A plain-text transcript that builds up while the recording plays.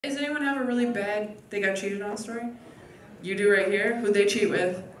have a really bad they got cheated on story? You do right here? Who'd they cheat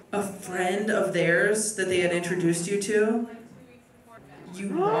with? A friend of theirs that they had introduced you to?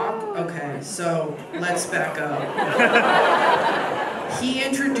 You walk? Okay, so let's back up. He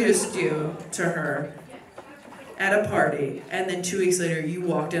introduced you to her at a party, and then 2 weeks later you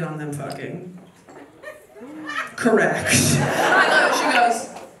walked in on them fucking. Correct. I love it. She goes,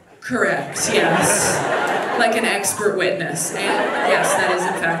 correct, yes. Like an expert witness. And yes, that is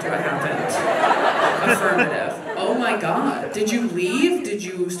in fact what happened. Affirmative. Oh my God. Did you leave? Did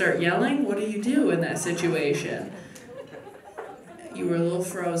you start yelling? What do you do in that situation? You were a little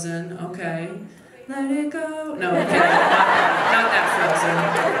frozen. Okay. Let it go. No, okay. Not that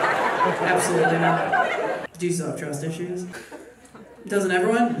frozen. Absolutely not. Do you still have trust issues? Doesn't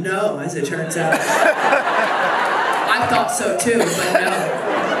everyone? No, as it turns out. I thought so too, but no.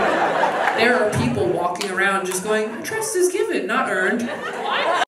 There are people walking around just going, trust is given, not earned.